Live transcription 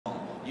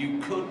You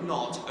could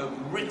not have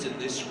written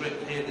this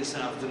script here this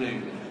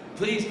afternoon.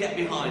 Please get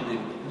behind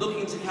him.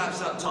 Looking to catch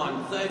that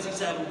time,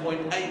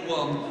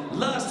 37.81.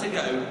 Last to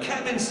go,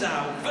 Kevin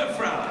Staut for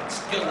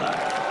France. Good luck.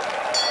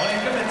 我哋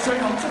今日最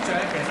後出場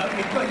嘅騎手，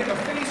亦都係一個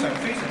非常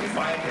之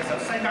快嘅騎手，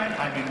世界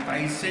排名第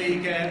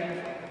4嘅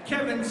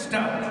Kevin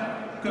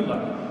Staut。Good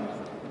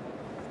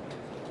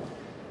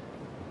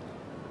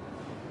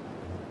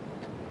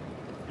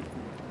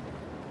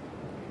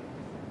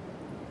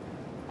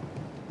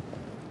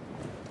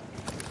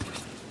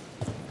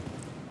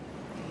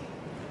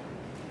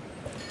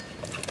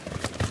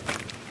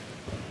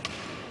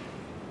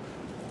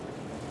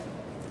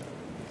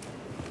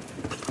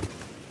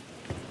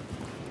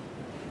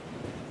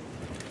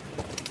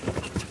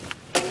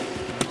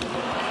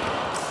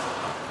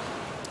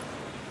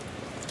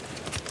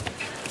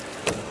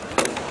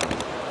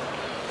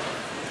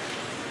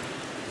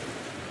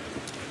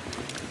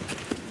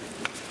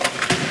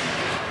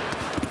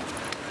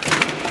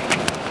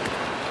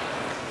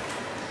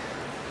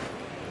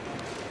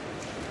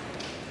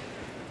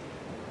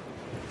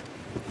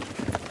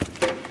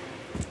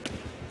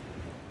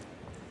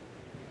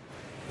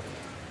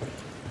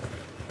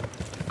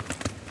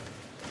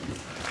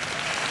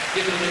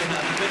him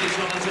that finish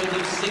on a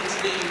total of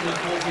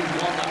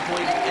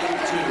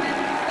 16.41.82.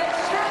 The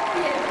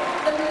champion,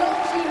 the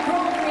Longines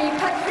Grand Prix,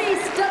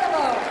 Patrice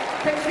Delevaux.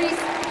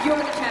 Patrice, you're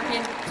the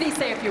champion. Please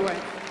say a few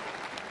words.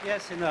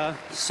 Yes, in the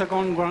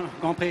second Grand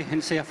Prix in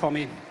here for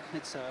me.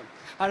 It's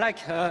I like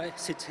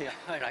sit here.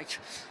 I like.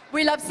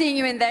 We love seeing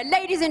you in there.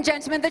 Ladies and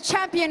gentlemen, the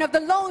champion of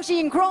the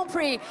Longines Grand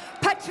Prix,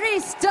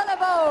 Patrice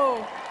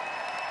Delevaux.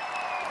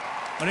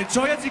 我哋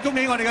再一次恭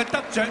喜我哋嘅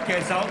得獎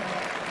騎手。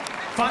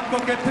 法國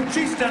嘅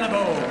Patrice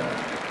Delevaux.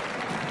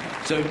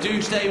 So do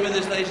stay with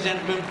us, ladies and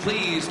gentlemen,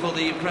 please, for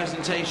the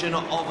presentation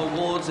of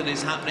awards that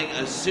is happening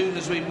as soon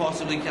as we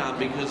possibly can,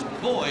 because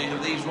boy,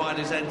 have these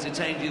riders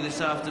entertained you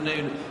this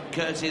afternoon,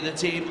 courtesy of the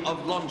team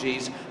of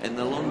Longines in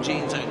the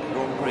Longines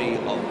Grand Prix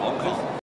of Hong Kong.